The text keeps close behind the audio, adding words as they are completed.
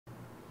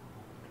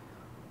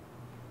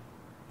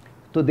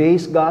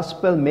Today's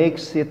gospel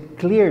makes it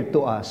clear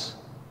to us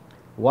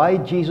why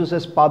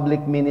Jesus'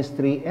 public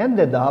ministry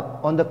ended up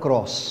on the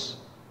cross.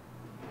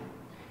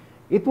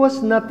 It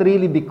was not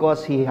really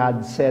because he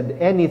had said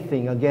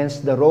anything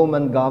against the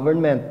Roman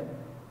government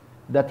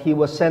that he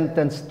was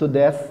sentenced to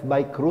death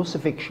by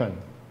crucifixion.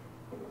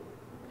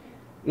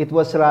 It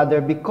was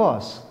rather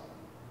because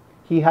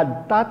he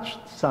had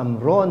touched some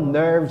raw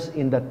nerves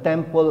in the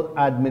temple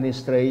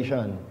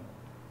administration.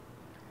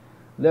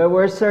 There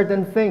were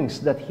certain things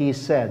that he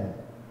said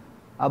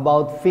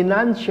about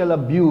financial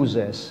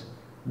abuses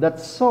that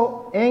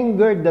so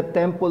angered the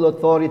temple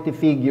authority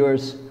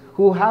figures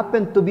who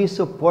happened to be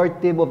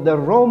supportive of the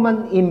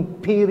Roman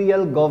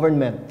imperial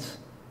government.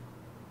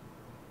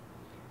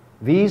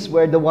 These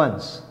were the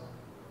ones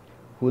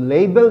who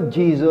labeled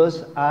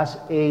Jesus as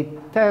a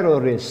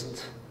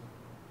terrorist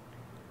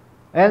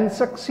and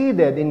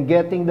succeeded in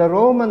getting the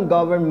Roman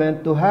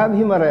government to have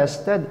him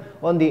arrested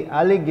on the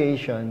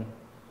allegation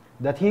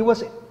that he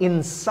was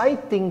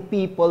inciting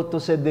people to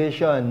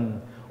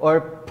sedition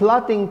or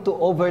plotting to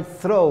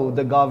overthrow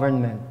the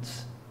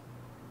government.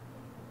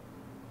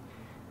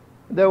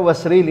 There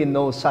was really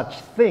no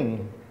such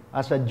thing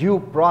as a due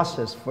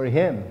process for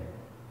him.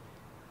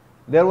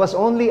 There was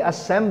only a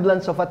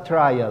semblance of a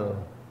trial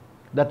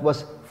that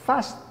was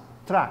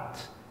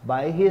fast-tracked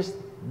by his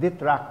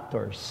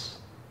detractors.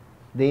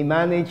 They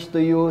managed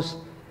to use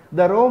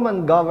the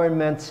Roman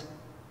government's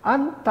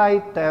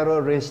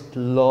anti-terrorist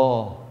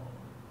law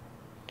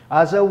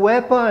as a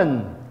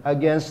weapon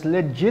against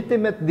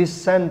legitimate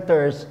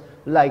dissenters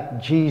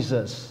like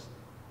Jesus.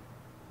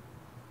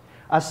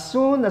 As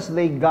soon as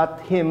they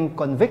got him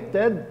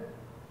convicted,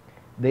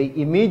 they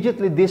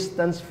immediately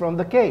distanced from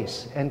the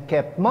case and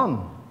kept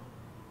mum,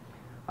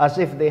 as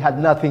if they had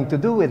nothing to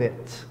do with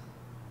it.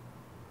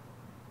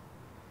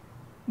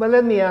 But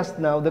let me ask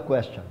now the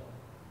question.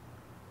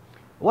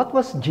 What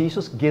was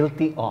Jesus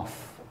guilty of?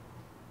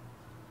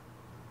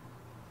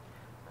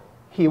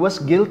 He was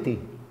guilty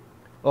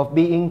of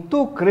being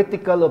too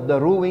critical of the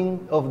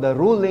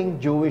ruling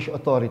Jewish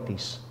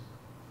authorities.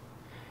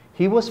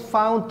 He was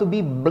found to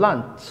be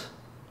blunt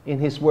in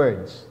his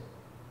words,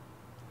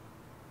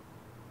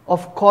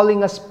 of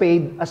calling a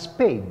spade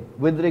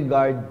with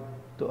regard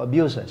to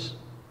abuses.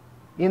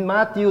 In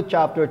Matthew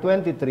chapter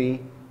 23,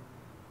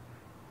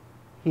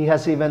 he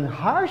has even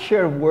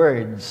harsher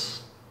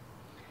words.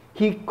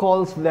 He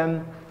calls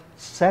them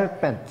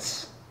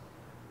serpents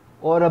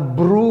or a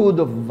brood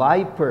of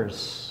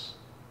vipers.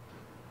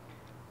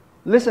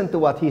 Listen to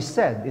what he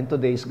said in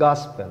today's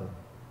gospel.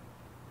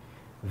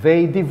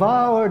 They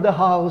devour the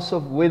house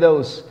of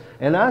widows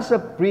and as a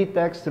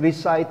pretext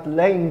recite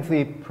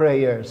lengthy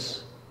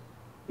prayers.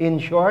 In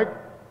short,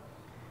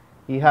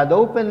 he had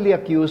openly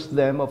accused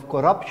them of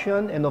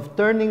corruption and of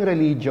turning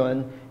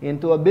religion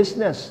into a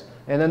business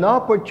and an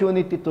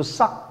opportunity to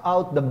suck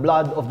out the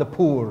blood of the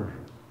poor.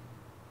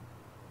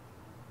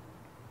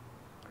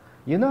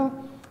 You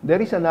know,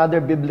 there is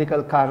another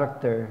biblical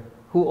character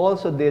who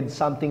also did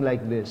something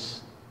like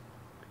this.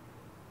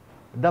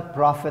 The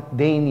prophet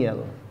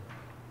Daniel.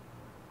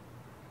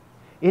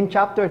 In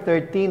chapter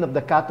 13 of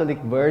the Catholic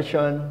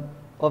version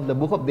of the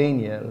book of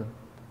Daniel,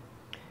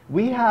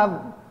 we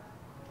have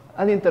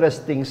an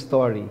interesting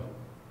story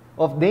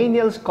of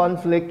Daniel's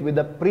conflict with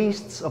the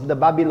priests of the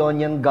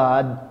Babylonian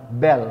god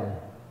Bel.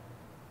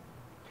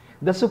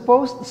 The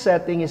supposed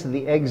setting is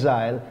the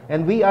exile,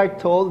 and we are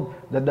told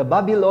that the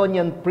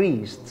Babylonian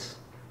priests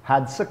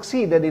had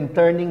succeeded in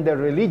turning their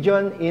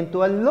religion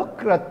into a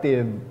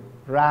lucrative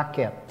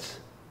racket.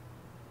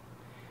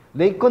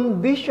 They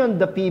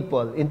conditioned the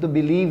people into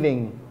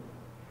believing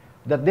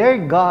that their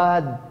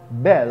god,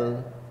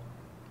 Bel,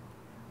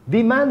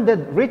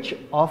 demanded rich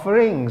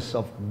offerings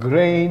of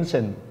grains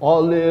and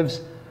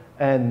olives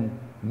and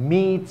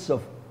meats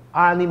of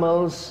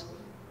animals,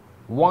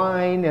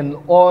 wine and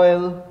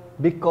oil,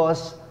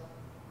 because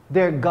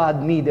their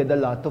god needed a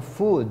lot of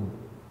food.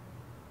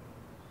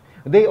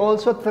 They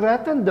also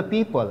threatened the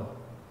people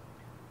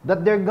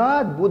that their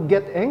god would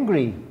get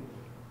angry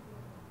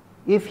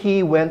if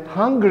he went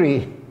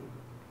hungry.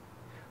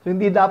 So,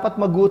 hindi dapat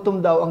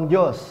magutom daw ang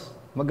Diyos.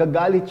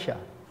 Magagalit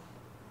siya.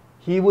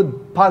 He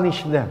would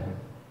punish them.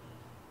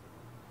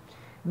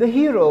 The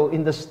hero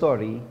in the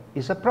story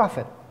is a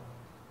prophet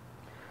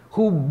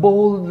who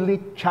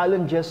boldly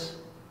challenges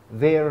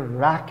their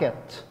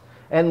racket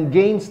and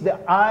gains the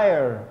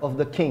ire of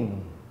the king.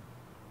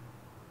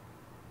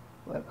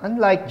 Well,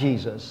 unlike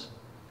Jesus,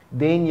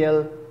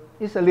 Daniel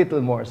is a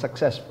little more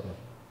successful.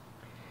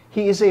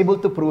 He is able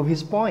to prove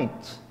his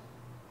point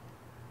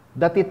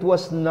that it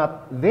was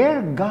not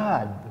their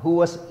God who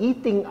was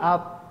eating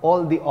up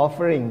all the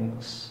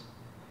offerings,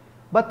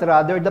 but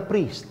rather the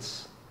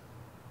priests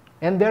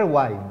and their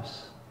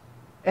wives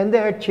and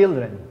their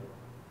children,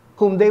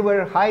 whom they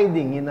were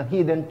hiding in a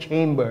hidden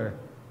chamber.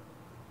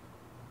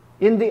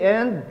 In the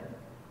end,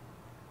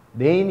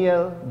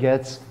 Daniel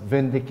gets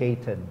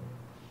vindicated.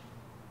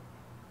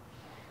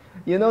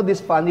 You know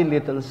this funny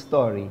little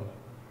story,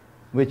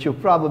 which you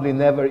probably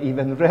never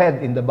even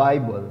read in the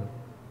Bible,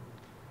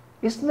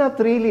 is not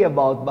really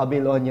about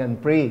Babylonian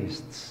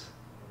priests.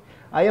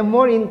 I am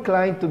more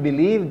inclined to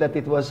believe that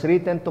it was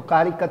written to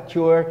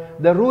caricature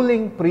the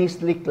ruling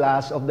priestly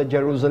class of the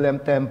Jerusalem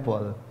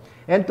temple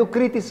and to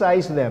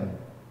criticize them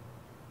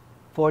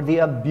for the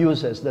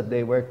abuses that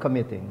they were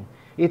committing.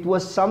 It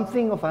was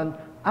something of an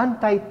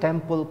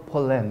anti-temple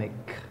polemic.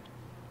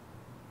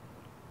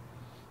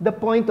 The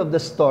point of the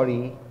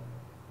story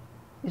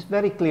is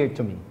very clear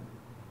to me.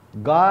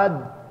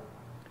 God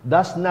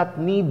does not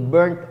need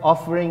burnt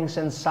offerings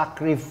and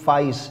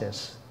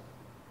sacrifices.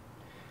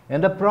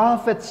 And the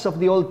prophets of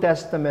the Old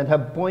Testament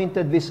have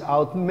pointed this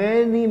out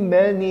many,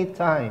 many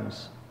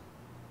times.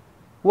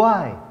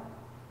 Why?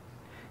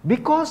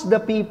 Because the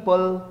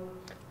people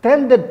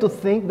tended to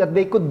think that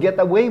they could get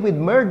away with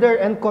murder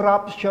and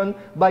corruption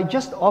by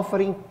just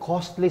offering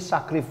costly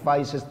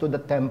sacrifices to the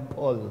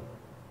temple.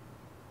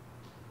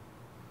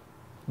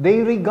 They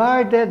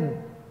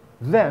regarded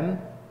them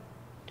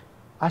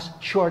as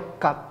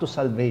shortcut to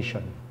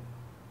salvation.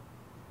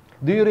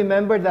 Do you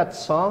remember that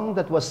song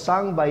that was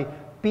sung by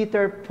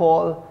Peter,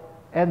 Paul,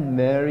 and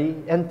Mary,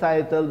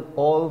 entitled,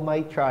 "All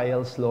My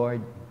Trials,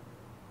 Lord"?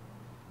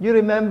 You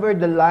remember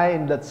the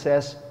line that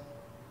says,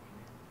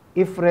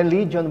 "If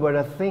religion were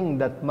a thing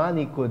that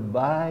money could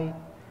buy,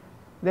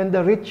 then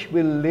the rich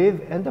will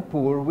live and the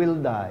poor will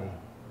die."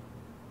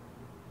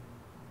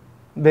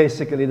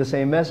 Basically the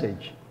same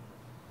message.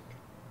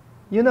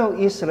 You know,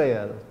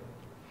 Israel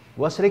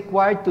was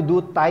required to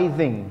do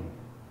tithing.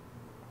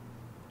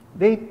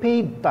 They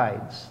paid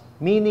tithes,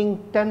 meaning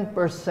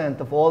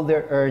 10% of all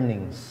their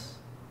earnings.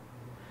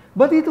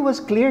 But it was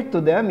clear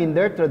to them in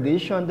their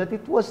tradition that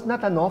it was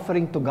not an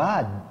offering to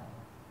God.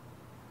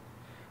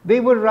 They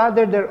were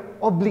rather their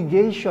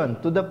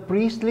obligation to the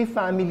priestly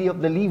family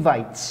of the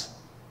Levites,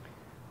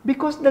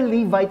 because the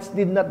Levites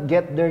did not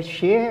get their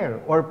share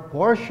or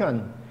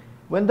portion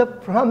when the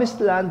promised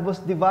land was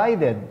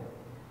divided,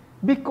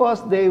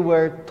 because they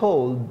were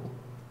told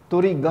to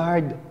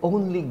regard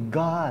only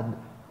God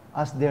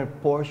as their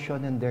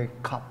portion and their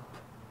cup.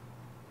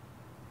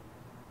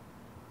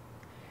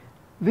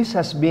 This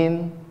has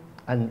been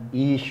an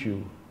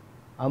issue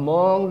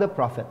among the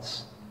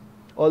prophets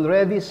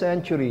already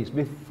centuries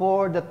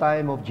before the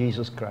time of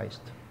Jesus Christ.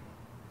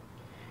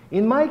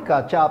 In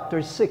Micah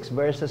chapter 6,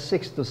 verses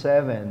 6 to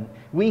 7,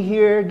 we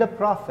hear the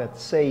prophet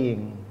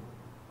saying,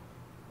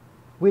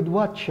 "With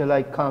what shall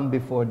I come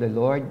before the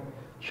Lord?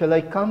 Shall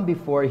I come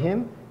before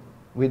him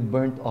with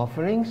burnt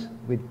offerings,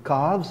 with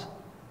calves,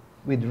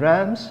 with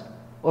rams,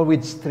 or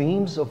with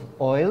streams of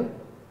oil?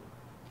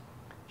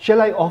 Shall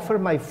I offer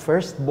my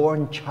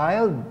firstborn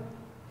child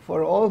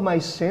for all my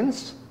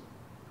sins?"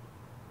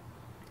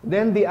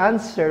 Then the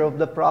answer of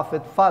the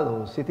prophet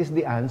follows. It is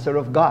the answer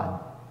of God.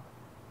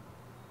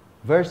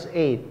 Verse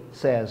 8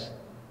 says,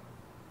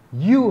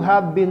 "You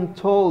have been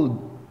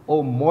told,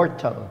 O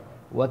mortal,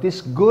 what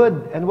is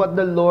good and what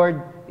the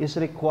Lord is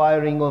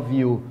requiring of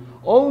you,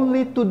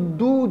 only to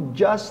do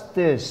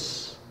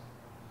justice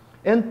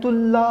and to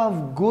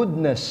love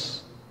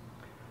goodness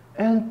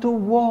and to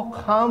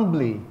walk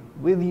humbly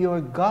with your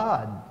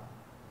God."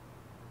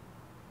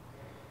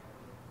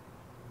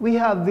 We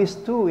have this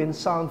too in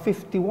Psalm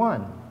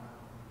 51.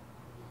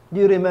 Do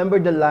you remember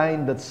the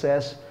line that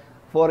says,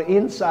 "For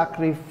in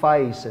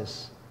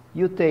sacrifices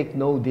you take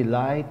no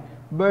delight,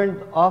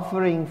 burnt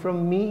offering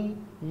from me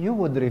you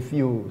would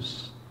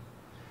refuse.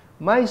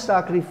 My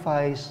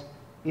sacrifice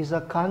is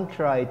a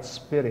contrite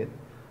spirit,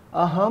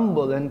 a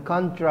humble and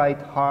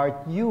contrite heart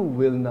you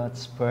will not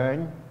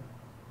spurn."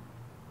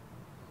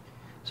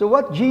 So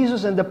what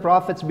Jesus and the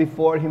prophets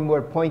before him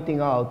were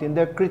pointing out in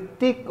their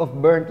critique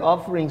of burnt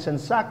offerings and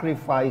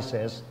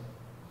sacrifices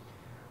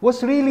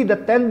was really the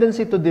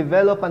tendency to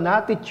develop an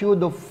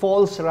attitude of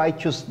false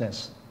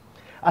righteousness,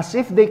 as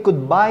if they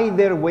could buy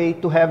their way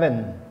to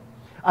heaven,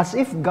 as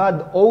if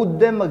God owed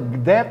them a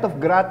debt of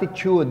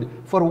gratitude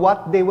for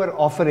what they were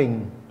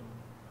offering.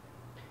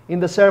 In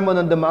the Sermon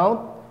on the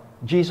Mount,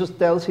 Jesus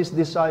tells his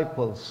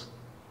disciples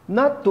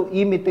not to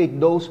imitate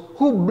those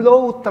who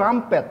blow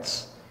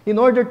trumpets in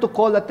order to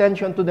call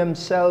attention to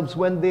themselves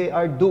when they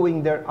are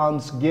doing their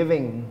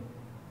almsgiving.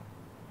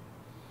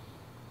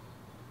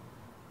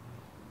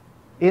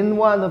 In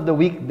one of the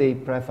weekday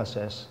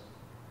prefaces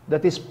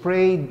that is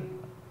prayed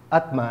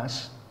at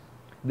Mass,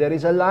 there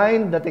is a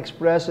line that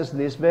expresses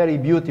this very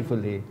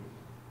beautifully.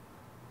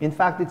 In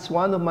fact, it's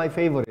one of my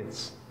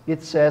favorites.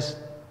 It says,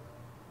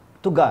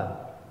 "To God,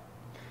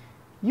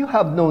 you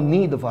have no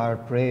need of our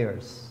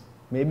prayers."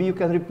 Maybe you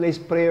can replace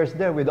prayers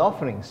there with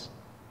offerings.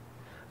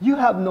 "You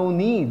have no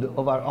need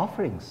of our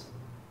offerings.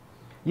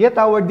 Yet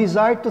our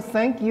desire to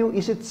thank you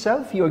is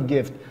itself your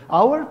gift.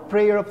 Our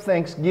prayer of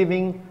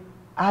thanksgiving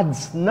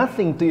adds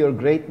nothing to your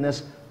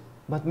greatness,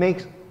 but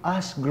makes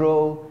us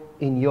grow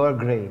in your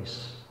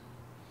grace."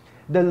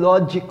 The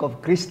logic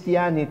of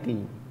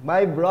Christianity,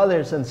 my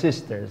brothers and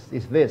sisters,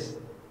 is this.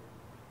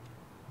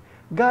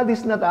 God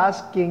is not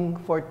asking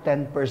for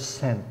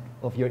 10%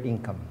 of your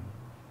income.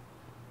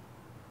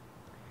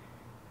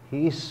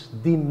 He is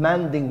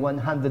demanding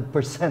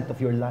 100% of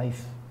your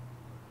life.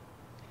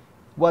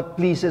 What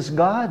pleases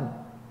God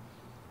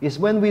is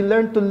when we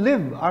learn to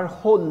live our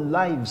whole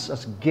lives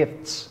as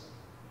gifts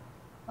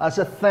as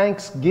a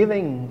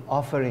thanksgiving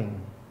offering.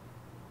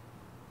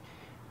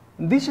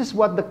 This is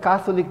what the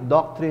Catholic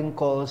doctrine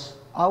calls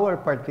our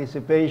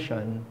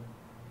participation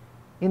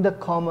in the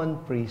common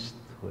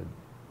priesthood,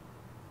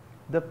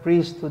 the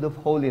priesthood of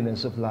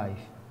holiness of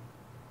life.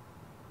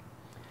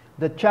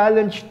 The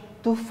challenge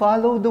to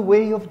follow the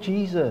way of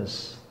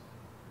Jesus.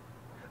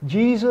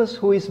 Jesus,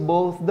 who is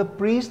both the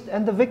priest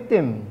and the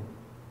victim.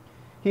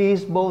 He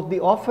is both the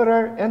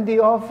offerer and the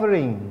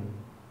offering.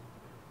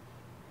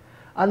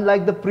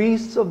 Unlike the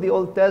priests of the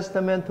Old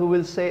Testament who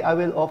will say, I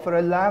will offer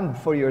a lamb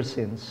for your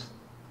sins,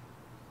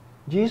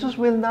 Jesus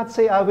will not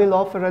say, I will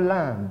offer a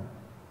lamb.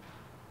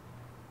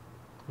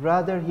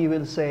 Rather, he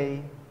will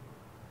say,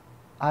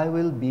 I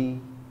will be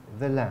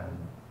the lamb.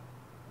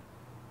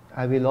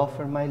 I will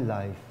offer my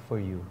life for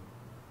you.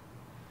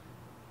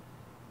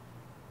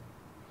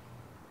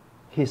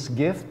 His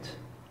gift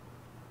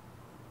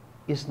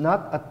is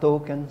not a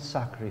token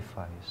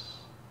sacrifice.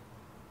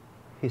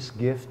 His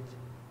gift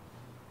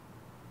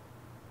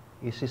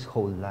is his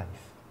whole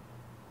life.